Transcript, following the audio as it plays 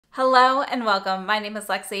Hello and welcome. My name is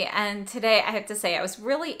Lexi, and today I have to say I was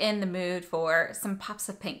really in the mood for some pops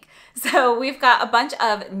of pink. So we've got a bunch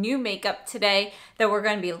of new makeup today that we're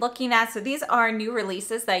going to be looking at. So these are new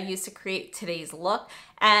releases that I used to create today's look.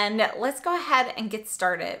 And let's go ahead and get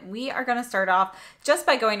started. We are going to start off just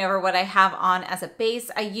by going over what I have on as a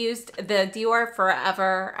base. I used the Dior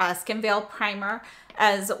Forever Skin Veil Primer,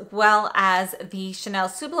 as well as the Chanel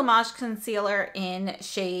Sublimage Concealer in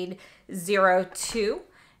shade 02.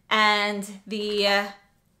 And the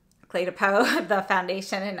Cle de Peau, the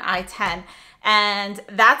foundation in I-10. And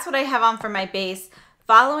that's what I have on for my base.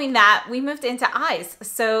 Following that, we moved into eyes.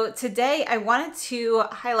 So today I wanted to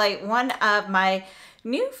highlight one of my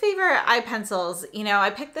new favorite eye pencils. You know, I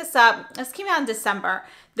picked this up, this came out in December.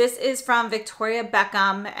 This is from Victoria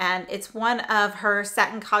Beckham, and it's one of her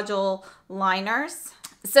satin cajole liners.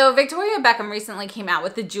 So Victoria Beckham recently came out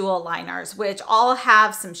with the jewel liners, which all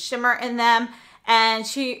have some shimmer in them. And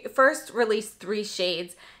she first released 3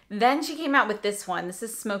 shades. Then she came out with this one. This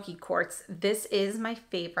is Smoky Quartz. This is my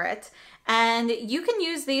favorite. And you can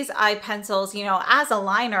use these eye pencils, you know, as a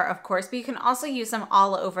liner, of course, but you can also use them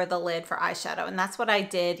all over the lid for eyeshadow. And that's what I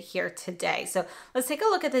did here today. So let's take a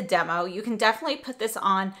look at the demo. You can definitely put this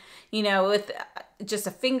on, you know, with just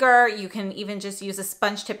a finger. You can even just use a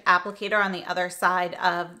sponge tip applicator on the other side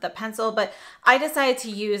of the pencil. But I decided to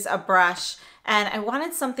use a brush, and I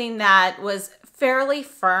wanted something that was fairly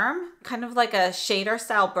firm, kind of like a shader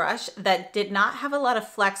style brush that did not have a lot of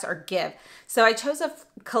flex or give. So I chose a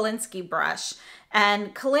Kolinsky brush,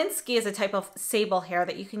 and Kolinsky is a type of sable hair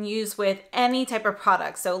that you can use with any type of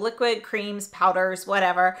product. So liquid, creams, powders,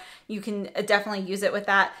 whatever. You can definitely use it with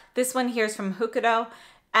that. This one here is from Hookado.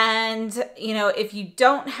 And, you know, if you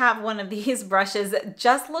don't have one of these brushes,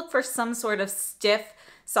 just look for some sort of stiff,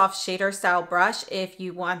 soft shader style brush if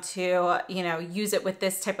you want to, you know, use it with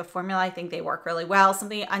this type of formula. I think they work really well.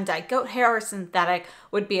 Something undyed goat hair or synthetic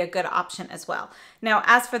would be a good option as well. Now,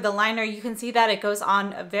 as for the liner, you can see that it goes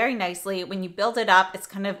on very nicely. When you build it up, it's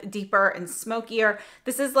kind of deeper and smokier.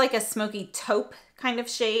 This is like a smoky taupe kind of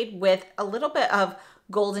shade with a little bit of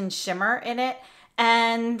golden shimmer in it.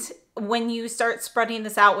 And when you start spreading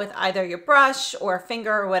this out with either your brush or a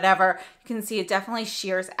finger or whatever, you can see it definitely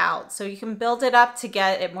shears out. So you can build it up to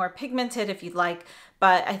get it more pigmented if you'd like,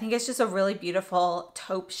 but I think it's just a really beautiful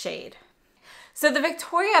taupe shade. So the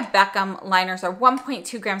Victoria Beckham liners are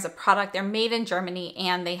 1.2 grams of product. They're made in Germany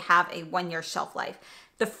and they have a 1-year shelf life.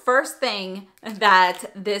 The first thing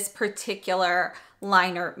that this particular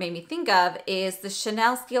liner made me think of is the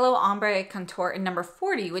Chanel Stilo Ombre Contour in number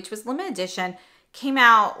 40, which was limited edition. Came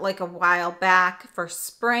out like a while back for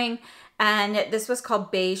spring, and this was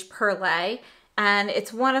called Beige Perle, and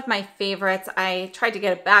it's one of my favorites. I tried to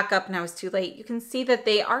get it back up and I was too late. You can see that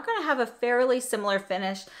they are going to have a fairly similar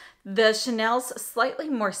finish. The Chanel's slightly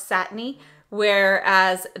more satiny,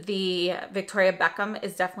 whereas the Victoria Beckham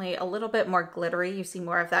is definitely a little bit more glittery. You see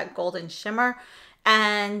more of that golden shimmer.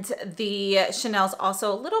 And the Chanel's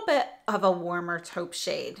also a little bit of a warmer taupe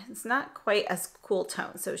shade. It's not quite as cool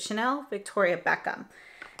tone. So Chanel, Victoria Beckham.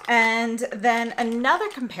 And then another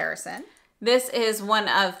comparison. This is one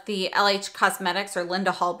of the LH Cosmetics or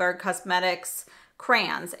Linda Hallberg Cosmetics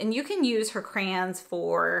crayons. And you can use her crayons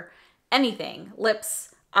for anything.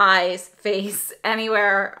 Lips, eyes, face,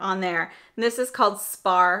 anywhere on there. And this is called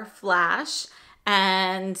Spar Flash.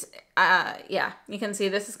 And yeah, you can see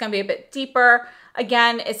this is going to be a bit deeper.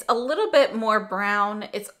 Again, it's a little bit more brown.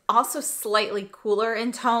 It's also slightly cooler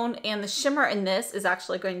in tone, and the shimmer in this is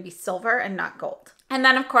actually going to be silver and not gold. And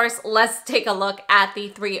then of course, let's take a look at the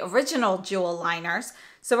 3 original jewel liners.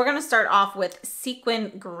 So we're going to start off with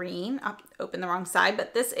Sequin Green. Oh, open the wrong side,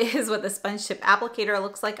 but this is what the sponge tip applicator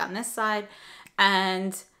looks like on this side.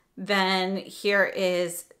 And then here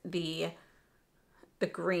is the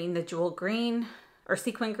green, the jewel green, or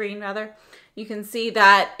sequin green rather. You can see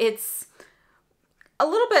that it's a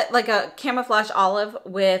little bit like a camouflage olive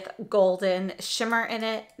with golden shimmer in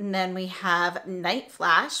it. And then we have Night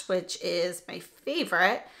Flash, which is my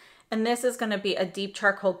favorite. And this is going to be a deep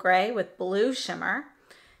charcoal gray with blue shimmer.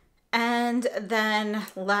 And then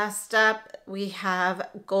last up, we have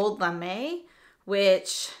Gold Lame,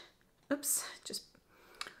 which, oops, just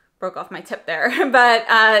broke off my tip there.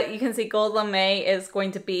 But you can see Gold Lame is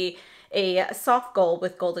going to be a soft gold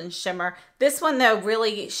with golden shimmer. This one though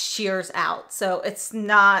really shears out, so it's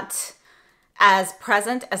not as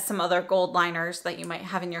present as some other gold liners that you might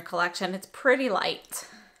have in your collection. It's pretty light.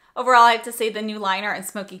 Overall, I have to say the new liner in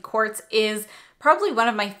Smoky Quartz is probably one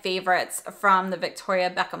of my favorites from the Victoria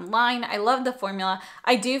Beckham line. I love the formula.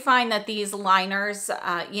 I do find that these liners,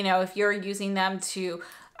 you know, if you're using them to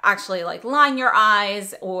actually like line your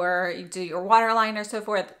eyes or do your waterline or so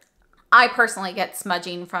forth. I personally get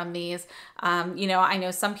smudging from these. You know, I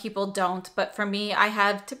know some people don't, but for me, I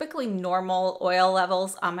have typically normal oil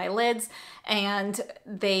levels on my lids and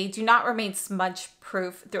they do not remain smudge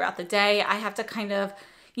proof throughout the day. I have to kind of,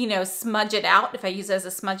 you know, smudge it out. If I use it as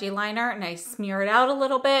a smudgy liner and I smear it out a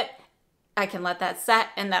little bit, I can let that set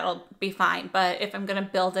and that'll be fine. But if I'm gonna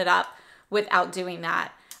build it up without doing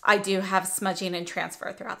that, I do have smudging and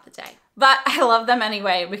transfer throughout the day. But I love them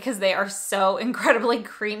anyway because they are so incredibly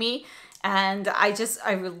creamy and I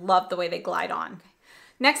love the way they glide on.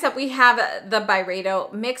 Next up, we have the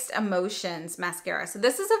Byredo Mixed Emotions Mascara. So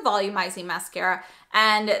this is a volumizing mascara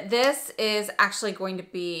and this is actually going to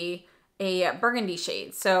be a burgundy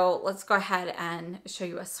shade. So let's go ahead and show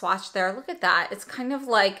you a swatch there. Look at that. It's kind of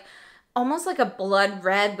like almost like a blood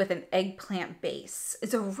red with an eggplant base.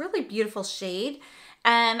 It's a really beautiful shade.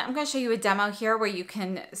 And I'm going to show you a demo here where you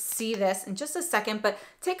can see this in just a second, but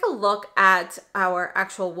take a look at our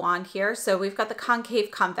actual wand here. So we've got the concave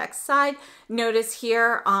convex side. Notice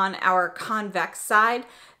here on our convex side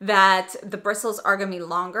that the bristles are going to be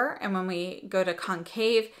longer. And when we go to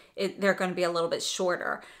concave, they're going to be a little bit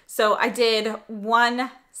shorter. So I did one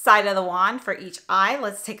side of the wand for each eye.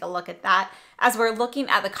 Let's take a look at that. As we're looking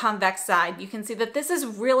at the convex side, you can see that this is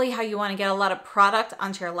really how you want to get a lot of product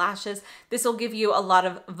onto your lashes. This will give you a lot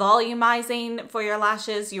of volumizing for your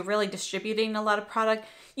lashes. You're really distributing a lot of product.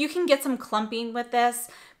 You can get some clumping with this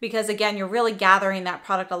because again, you're really gathering that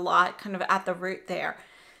product a lot kind of at the root there.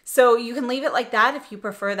 So you can leave it like that if you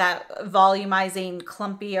prefer that volumizing,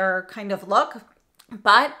 clumpier kind of look.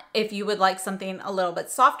 But if you would like something a little bit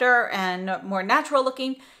softer and more natural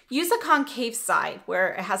looking, use the concave side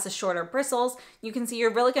where it has the shorter bristles. You can see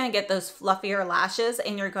you're really going to get those fluffier lashes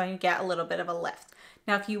and you're going to get a little bit of a lift.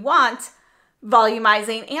 Now, if you want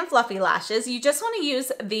volumizing and fluffy lashes, you just want to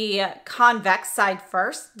use the convex side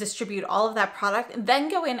first, distribute all of that product, and then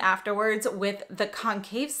go in afterwards with the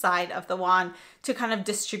concave side of the wand to kind of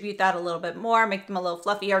distribute that a little bit more, make them a little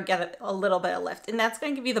fluffier, get a little bit of lift. And that's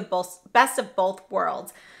going to give you the best of both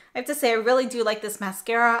worlds. I have to say, I really do like this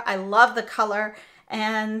mascara. I love the color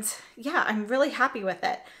and yeah, I'm really happy with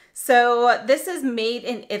it. So this is made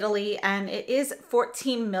in Italy and it is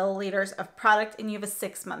 14 milliliters of product and you have a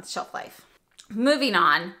 6-month shelf life. Moving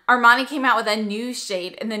on, Armani came out with a new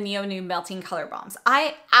shade in the Neo Nude Melting Color Balms.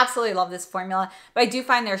 I absolutely love this formula, but I do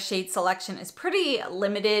find their shade selection is pretty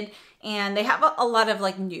limited and they have a lot of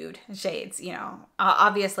like nude shades, you know,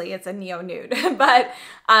 obviously it's a neo nude, but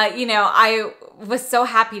you know, I was so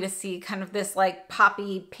happy to see kind of this like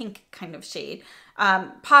poppy pink kind of shade.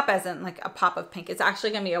 Pop as in like a pop of pink. It's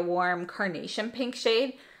actually gonna be a warm carnation pink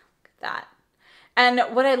shade. Look at that. And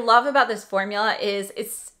what I love about this formula is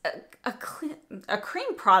it's a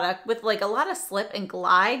cream product with like a lot of slip and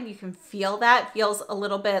glide. You can feel that. It feels a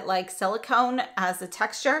little bit like silicone as a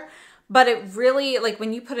texture, but it really, like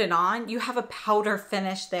when you put it on, you have a powder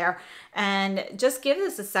finish there. And just give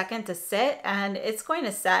this a second to sit and it's going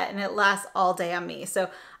to set and it lasts all day on me. So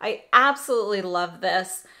I absolutely love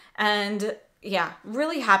this and yeah,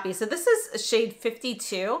 really happy. So this is shade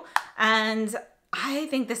 52 and I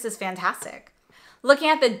think this is fantastic. Looking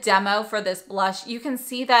at the demo for this blush, you can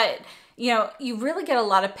see that, you know, you really get a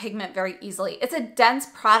lot of pigment very easily. It's a dense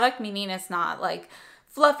product, meaning it's not like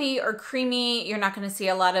fluffy or creamy. You're not going to see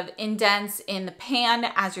a lot of indents in the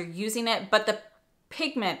pan as you're using it, but the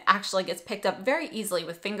pigment actually gets picked up very easily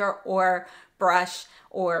with finger or brush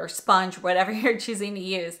or sponge, whatever you're choosing to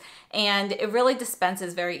use. And it really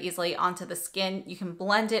dispenses very easily onto the skin. You can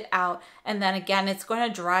blend it out. And then again, it's going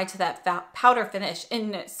to dry to that powder finish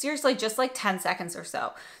in seriously just like 10 seconds or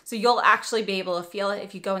so. So you'll actually be able to feel it.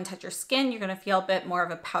 If you go and touch your skin, you're going to feel a bit more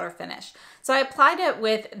of a powder finish. So I applied it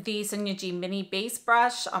with the Synergy Mini Base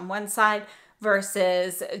Brush on one side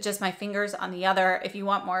versus just my fingers on the other. If you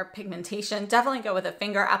want more pigmentation, definitely go with a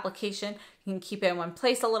finger application. You can keep it in one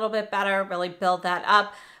place a little bit better, really build that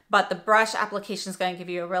up. But the brush application is going to give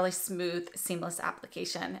you a really smooth, seamless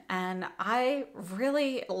application. And I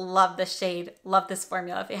really love this shade, love this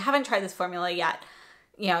formula. If you haven't tried this formula yet,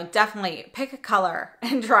 you know, definitely pick a color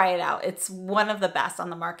and try it out. It's one of the best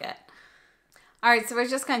on the market. All right, so we're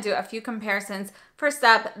just gonna do a few comparisons. First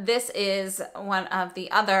up, this is one of the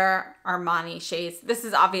other Armani shades. This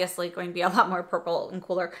is obviously going to be a lot more purple and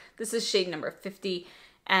cooler. This is shade number 50,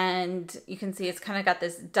 and you can see it's kind of got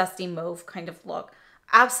this dusty mauve kind of look.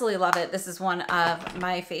 Absolutely love it. This is one of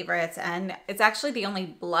my favorites, and it's actually the only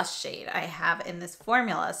blush shade I have in this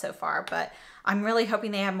formula so far, but I'm really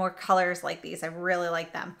hoping they have more colors like these. I really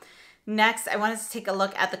like them. Next, I wanted to take a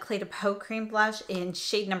look at the Cle de Peau cream blush in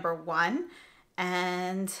shade number 1.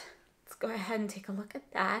 And let's go ahead and take a look at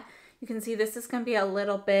that. You can see this is going to be a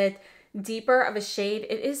little bit deeper of a shade.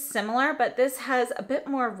 It is similar, but this has a bit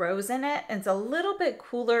more rose in it, and it's a little bit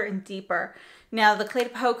cooler and deeper. Now, the Cle de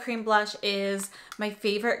Peau cream blush is my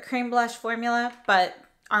favorite cream blush formula, but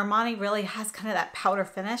Armani really has kind of that powder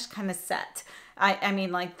finish kind of set. I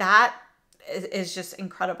mean, like that is just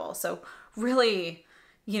incredible. So really,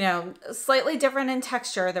 you know, slightly different in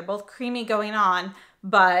texture. They're both creamy going on,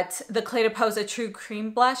 but the Cle de Peau is a true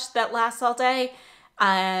cream blush that lasts all day,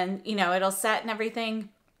 and you know, it'll set and everything,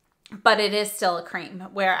 but it is still a cream,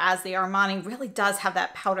 whereas the Armani really does have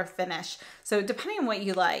that powder finish. So depending on what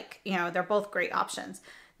you like, you know, they're both great options.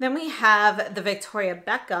 Then we have the Victoria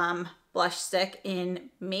Beckham blush stick in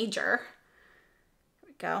Major. Here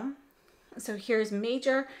we go. So here's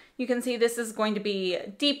Major. You can see this is going to be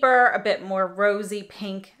deeper, a bit more rosy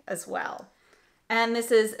pink as well. And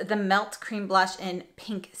this is the Melt Cream Blush in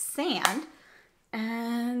Pink Sand.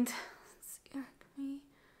 And let's see, let me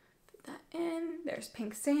put that in. There's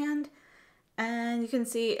Pink Sand. And you can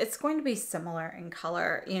see it's going to be similar in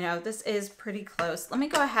color. You know, this is pretty close. Let me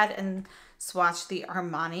go ahead and swatch the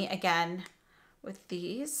Armani again with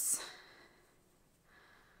these.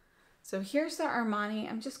 So here's the Armani.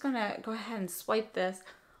 I'm just gonna go ahead and swipe this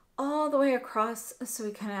all the way across so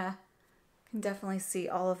we kind of can definitely see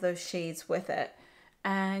all of those shades with it.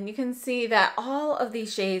 And you can see that all of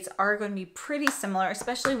these shades are going to be pretty similar,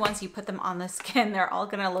 especially once you put them on the skin. They're all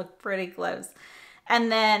gonna look pretty close.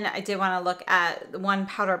 And then I did want to look at one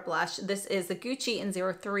powder blush. This is the Gucci in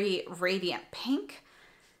 03 Radiant Pink.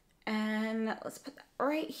 And let's put that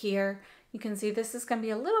right here. You can see this is going to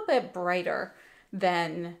be a little bit brighter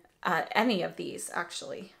than any of these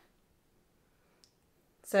actually.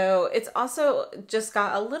 So it's also just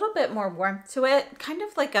got a little bit more warmth to it, kind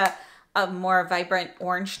of like a more vibrant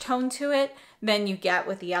orange tone to it than you get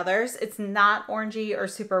with the others. It's not orangey or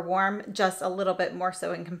super warm, just a little bit more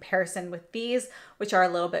so in comparison with these, which are a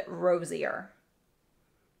little bit rosier.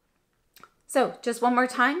 So just one more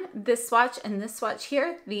time, this swatch and this swatch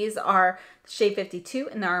here, these are shade 52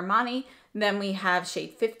 in the Armani. Then we have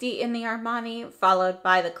shade 50 in the Armani, followed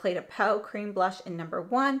by the Cle de Peau cream blush in number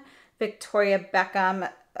 1, Victoria Beckham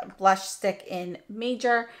blush stick in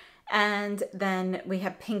Major, and then we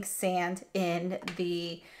have Pink Sand in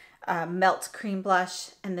the Melt cream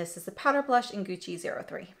blush, and this is the powder blush in Gucci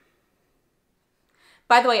 03.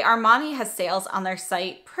 By the way, Armani has sales on their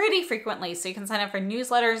site pretty frequently, so you can sign up for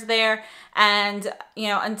newsletters there. And, you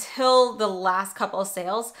know, until the last couple of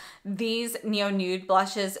sales, these Neo Nude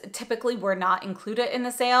blushes typically were not included in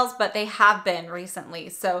the sales, but they have been recently.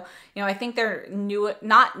 So, you know, I think they're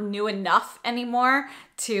not new enough anymore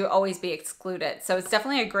to always be excluded. So it's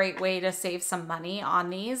definitely a great way to save some money on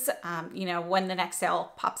these, you know, when the next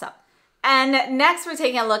sale pops up. And next we're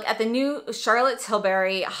taking a look at the new Charlotte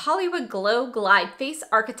Tilbury Hollywood Glow Glide Face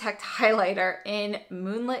Architect Highlighter in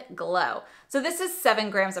Moonlit Glow. So this is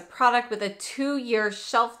 7 grams of product with a 2-year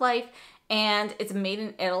shelf life, and it's made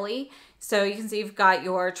in Italy. So you can see you've got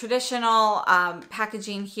your traditional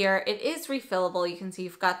packaging here. It is refillable. You can see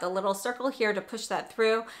you've got the little circle here to push that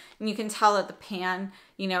through, and you can tell that the pan,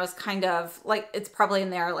 you know, is kind of like, it's probably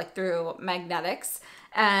in there like through magnetics.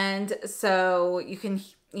 And so you can,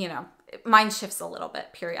 you know, mine shifts a little bit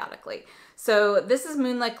periodically. So this is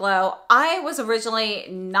Moonlit Glow. I was originally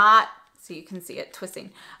not, so you can see it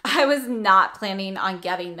twisting. I was not planning on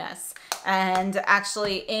getting this. And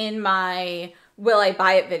actually in my will I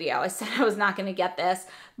buy it video, I said I was not going to get this,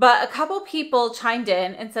 but a couple people chimed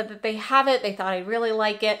in and said that they have it. They thought I'd really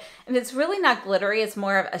like it. And it's really not glittery. It's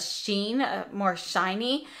more of a sheen, more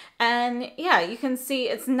shiny. And yeah, you can see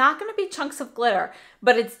it's not going to be chunks of glitter,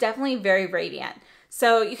 but it's definitely very radiant.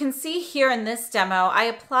 So you can see here in this demo, I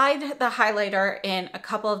applied the highlighter in a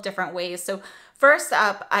couple of different ways. So first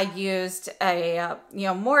up, I used a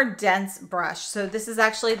more dense brush. So this is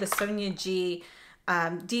actually the Sonia G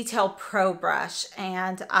Detail Pro brush,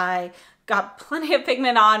 and I got plenty of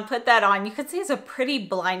pigment on, put that on. You can see it's a pretty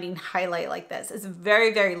blinding highlight like this. It's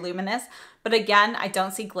very, very luminous, but again, I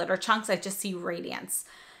don't see glitter chunks, I just see radiance.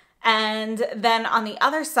 And then on the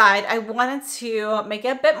other side, I wanted to make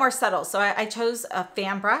it a bit more subtle. So I chose a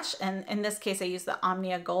fan brush, and in this case, I used the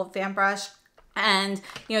Omnia Gold fan brush. And,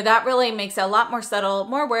 you know, that really makes it a lot more subtle,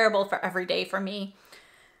 more wearable for every day for me.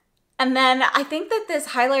 And then I think that this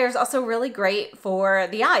highlighter is also really great for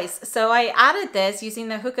the eyes. So I added this using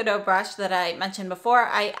the Hookado brush that I mentioned before.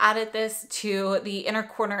 I added this to the inner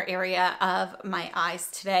corner area of my eyes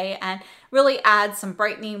today and really adds some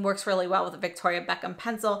brightening, works really well with the Victoria Beckham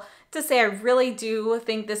pencil. To say I really do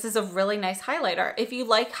think this is a really nice highlighter. If you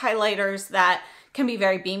like highlighters that can be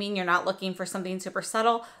very beaming. You're not looking for something super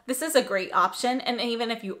subtle. This is a great option. And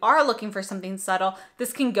even if you are looking for something subtle,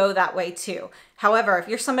 this can go that way too. However, if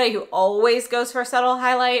you're somebody who always goes for a subtle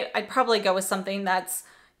highlight, I'd probably go with something that's,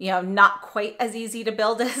 you know, not quite as easy to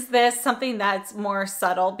build as this, something that's more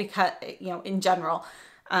subtle because, you know, in general.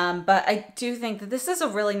 But I do think that this is a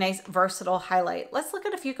really nice versatile highlight. Let's look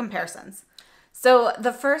at a few comparisons. So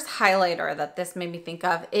the first highlighter that this made me think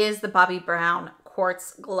of is the Bobbi Brown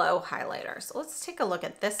Quartz Glow highlighter. So let's take a look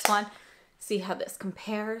at this one, see how this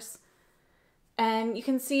compares. And you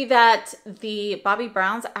can see that the Bobbi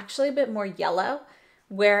Brown's actually a bit more yellow,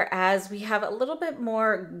 whereas we have a little bit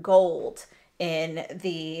more gold in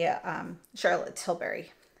the Charlotte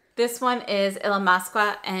Tilbury. This one is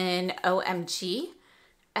Ilamasqua and OMG.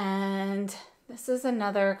 And this is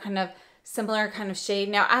another kind of similar kind of shade.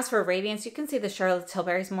 Now, as for radiance, you can see the Charlotte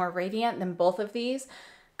Tilbury is more radiant than both of these.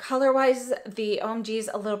 Color-wise, the OMG is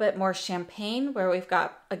a little bit more champagne, where we've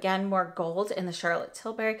got, again, more gold in the Charlotte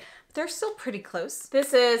Tilbury, but they're still pretty close.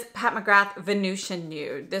 This is Pat McGrath Venusian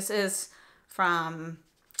Nude. This is from,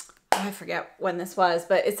 I forget when this was,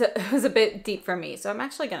 but it was a bit deep for me. So I'm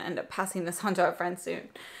actually going to end up passing this on to a friend soon.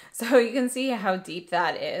 So you can see how deep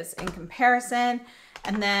that is in comparison.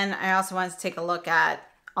 And then I also wanted to take a look at,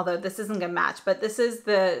 although this isn't going to match, but this is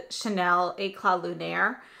the Chanel Éclat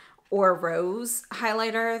Lunaire or Rose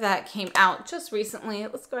highlighter that came out just recently.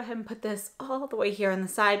 Let's go ahead and put this all the way here on the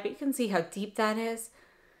side, but you can see how deep that is.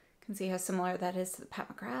 You can see how similar that is to the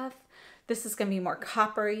Pat McGrath. This is going to be more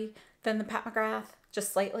coppery than the Pat McGrath,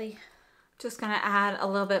 just slightly. Just going to add a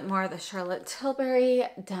little bit more of the Charlotte Tilbury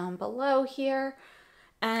down below here.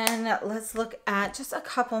 And let's look at just a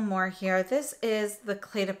couple more here. This is the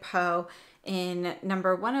Cle de Peau in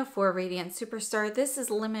number 104 Radiant Superstar. This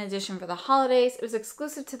is limited edition for the holidays. It was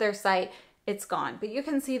exclusive to their site. It's gone. But you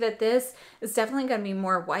can see that this is definitely going to be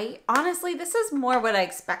more white. Honestly, this is more what I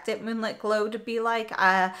expected Moonlit Glow to be like.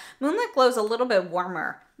 Moonlit Glow is a little bit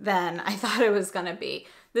warmer than I thought it was going to be.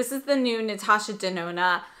 This is the new Natasha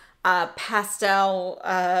Denona Pastel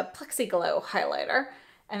Plexi Glow highlighter.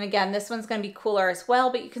 And again, this one's going to be cooler as well,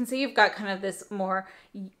 but you can see you've got kind of this more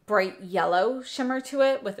bright yellow shimmer to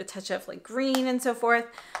it with a touch of like green and so forth.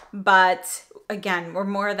 But again, we're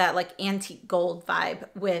more of that like antique gold vibe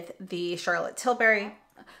with the Charlotte Tilbury.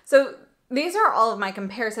 So these are all of my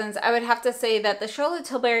comparisons. I would have to say that the Charlotte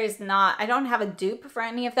Tilbury is not, I don't have a dupe for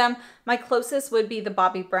any of them. My closest would be the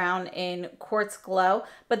Bobbi Brown in Quartz Glow,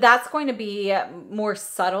 but that's going to be more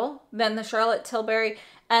subtle than the Charlotte Tilbury.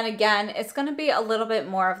 And again, it's going to be a little bit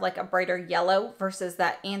more of like a brighter yellow versus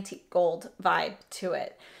that antique gold vibe to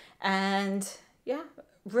it. And yeah,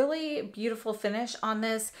 really beautiful finish on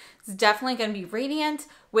this. It's definitely going to be radiant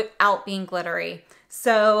without being glittery.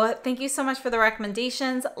 So thank you so much for the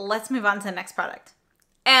recommendations. Let's move on to the next product.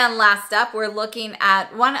 And last up, we're looking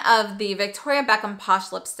at one of the Victoria Beckham Posh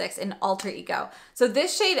lipsticks in Alter Ego. So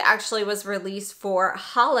this shade actually was released for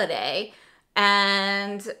holiday,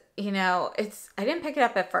 and you know, I didn't pick it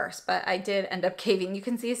up at first, but I did end up caving. You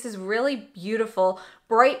can see this is really beautiful,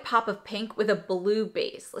 bright pop of pink with a blue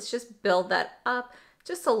base. Let's just build that up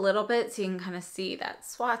just a little bit so you can kind of see that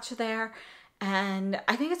swatch there. And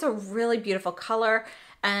I think it's a really beautiful color.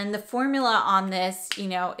 And the formula on this, you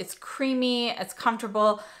know, it's creamy, it's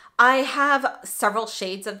comfortable. I have several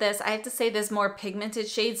shades of this. I have to say this more pigmented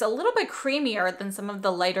shades, a little bit creamier than some of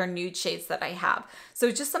the lighter nude shades that I have.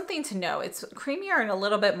 So just something to know. It's creamier and a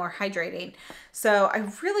little bit more hydrating. So I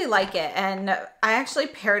really like it. And I actually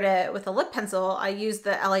paired it with a lip pencil. I used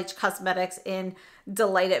the LH Cosmetics in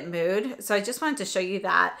Delighted Mood. So I just wanted to show you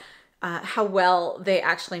that, how well they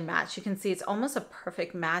actually match. You can see it's almost a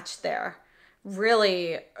perfect match there.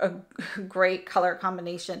 Really a great color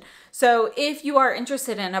combination. So if you are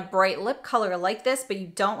interested in a bright lip color like this, but you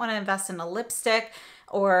don't want to invest in a lipstick,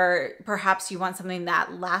 or perhaps you want something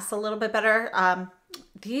that lasts a little bit better,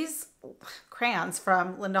 these crayons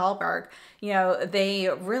from Linda Hallberg, you know, they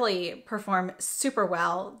really perform super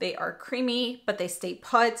well. They are creamy, but they stay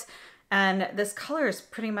put. And this color is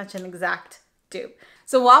pretty much an exact dupe.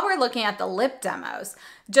 So while we're looking at the lip demos,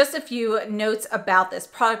 just a few notes about this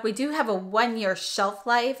product. We do have a 1-year shelf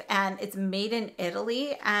life, and it's made in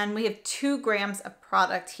Italy, and we have 2 grams of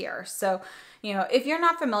product here. So, you know, if you're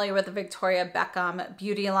not familiar with the Victoria Beckham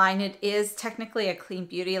beauty line, it is technically a clean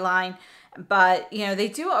beauty line, but, you know, they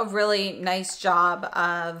do a really nice job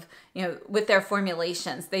of, you know, with their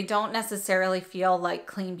formulations. They don't necessarily feel like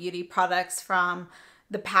clean beauty products from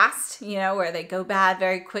the past, you know, where they go bad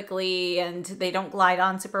very quickly and they don't glide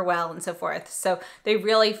on super well and so forth. So they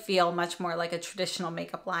really feel much more like a traditional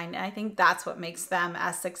makeup line. And I think that's what makes them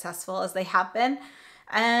as successful as they have been.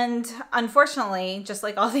 And unfortunately, just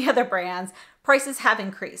like all the other brands, prices have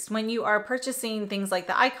increased. When you are purchasing things like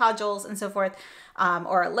the eye kajuls and so forth,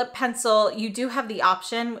 or a lip pencil, you do have the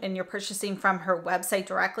option when you're purchasing from her website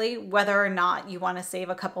directly, whether or not you want to save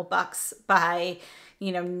a couple bucks by,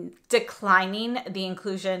 you know, declining the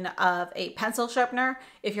inclusion of a pencil sharpener.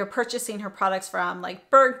 If you're purchasing her products from like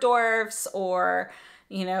Bergdorf's or,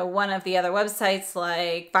 you know, one of the other websites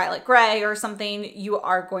like Violet Grey or something, you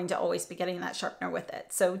are going to always be getting that sharpener with it.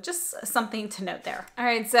 So just something to note there. All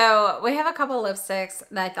right, so we have a couple lipsticks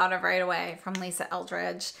that I thought of right away from Lisa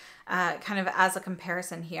Eldridge, kind of as a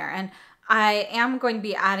comparison here. And I am going to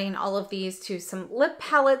be adding all of these to some lip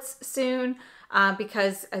palettes soon,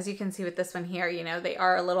 because as you can see with this one here, you know, they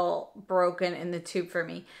are a little broken in the tube for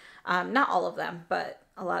me. Not all of them, but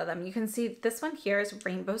a lot of them. You can see this one here is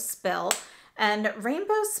Rainbow Spill. And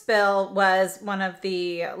Rainbow Spill was one of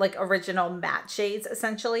the like original matte shades,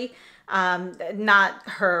 essentially, not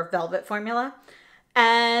her velvet formula.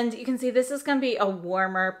 And you can see this is going to be a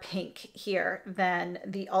warmer pink here than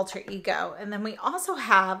the Alter Ego. And then we also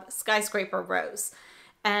have Skyscraper Rose.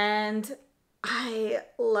 And I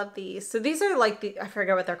love these. So these are like the, I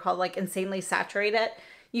forget what they're called, like insanely saturated.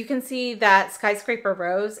 You can see that Skyscraper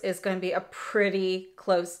Rose is going to be a pretty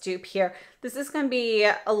close dupe here. This is going to be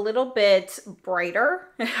a little bit brighter.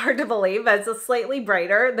 Hard to believe, but it's slightly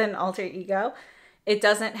brighter than Alter Ego. It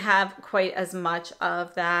doesn't have quite as much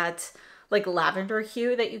of that like lavender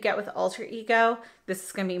hue that you get with Alter Ego. This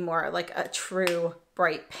is going to be more like a true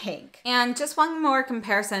bright pink. And just one more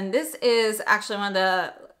comparison. This is actually one of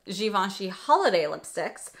the Givenchy holiday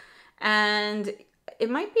lipsticks. And it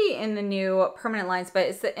might be in the new permanent lines, but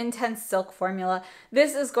it's the Intense Silk formula.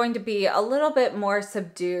 This is going to be a little bit more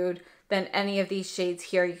subdued than any of these shades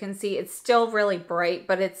here. You can see it's still really bright,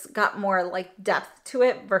 but it's got more like depth to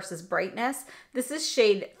it versus brightness. This is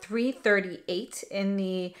shade 338 in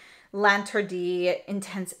the L'Interdit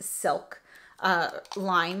Intense Silk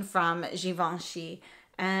line from Givenchy.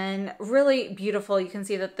 And really beautiful. You can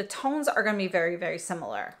see that the tones are going to be very, very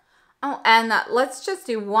similar. Oh, and let's just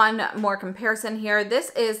do one more comparison here. This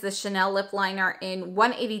is the Chanel lip liner in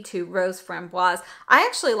 182 Rose Framboise. I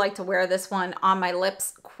actually like to wear this one on my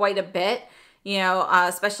lips quite a bit, you know,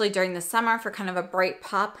 especially during the summer for kind of a bright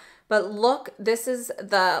pop. But look, this is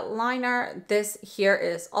the liner. This here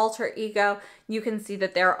is Alter Ego. You can see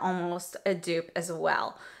that they're almost a dupe as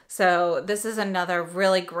well. So this is another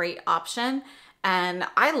really great option. And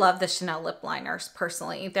I love the Chanel lip liners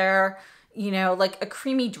personally. They're, you know, like a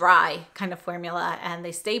creamy dry kind of formula, and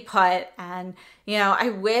they stay put. And, you know, I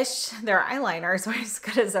wish their eyeliners were as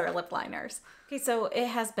good as their lip liners. Okay, so it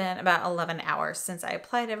has been about 11 hours since I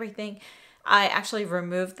applied everything. I actually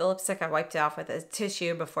removed the lipstick. I wiped it off with a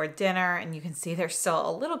tissue before dinner, and you can see there's still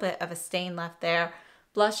a little bit of a stain left there.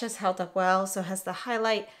 Blush has held up well, so has the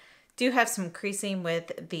highlight. Do have some creasing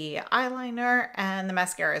with the eyeliner, and the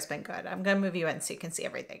mascara has been good. I'm going to move you in so you can see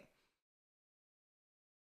everything.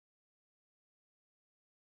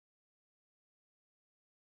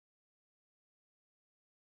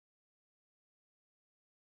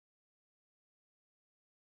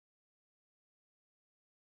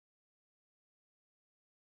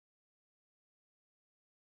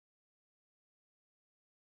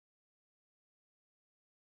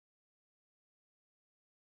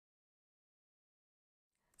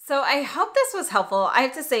 So I hope this was helpful. I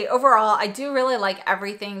have to say, overall, I do really like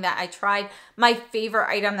everything that I tried. My favorite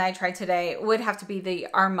item that I tried today would have to be the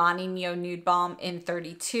Armani Neo Nude Balm in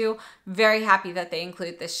 32. Very happy that they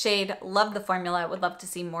include this shade. Love the formula. Would love to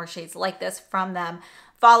see more shades like this from them.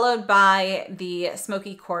 Followed by the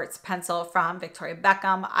Smoky Quartz pencil from Victoria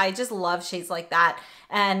Beckham. I just love shades like that.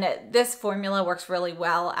 And this formula works really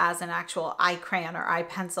well as an actual eye crayon or eye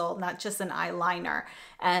pencil, not just an eyeliner.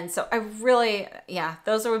 And so I really, yeah,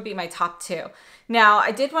 those would be my top two. Now,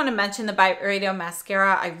 I did want to mention the Byredo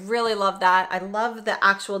mascara. I really love that. I love the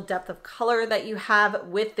actual depth of color that you have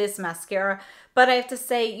with this mascara. But I have to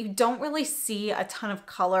say, you don't really see a ton of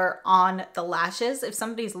color on the lashes. If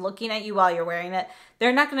somebody's looking at you while you're wearing it,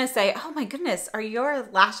 they're not going to say, oh my goodness, are your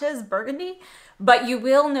lashes burgundy? But you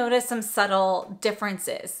will notice some subtle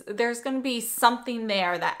differences. There's going to be something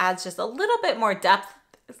there that adds just a little bit more depth,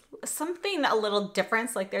 something a little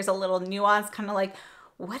different, like there's a little nuance, kind of like,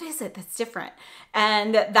 what is it that's different?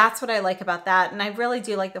 And that's what I like about that. And I really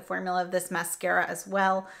do like the formula of this mascara as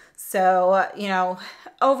well. So, you know,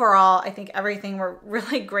 overall, I think everything were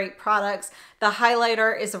really great products. The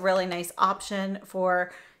highlighter is a really nice option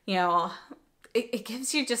for, you know, it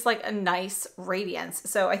gives you just like a nice radiance.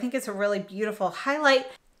 So I think it's a really beautiful highlight.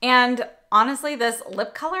 And honestly, this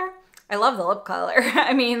lip color, I love the lip color.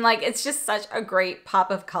 I mean, like, it's just such a great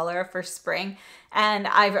pop of color for spring. And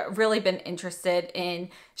I've really been interested in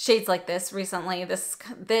shades like this recently.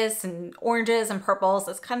 This and oranges and purples.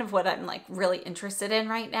 That's kind of what I'm like really interested in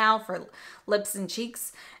right now for lips and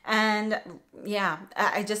cheeks. And yeah,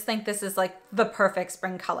 I just think this is like the perfect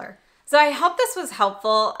spring color. So I hope this was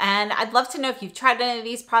helpful, and I'd love to know if you've tried any of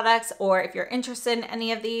these products or if you're interested in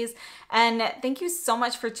any of these. And thank you so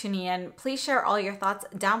much for tuning in. Please share all your thoughts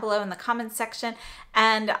down below in the comments section,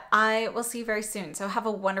 and I will see you very soon. So have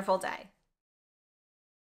a wonderful day.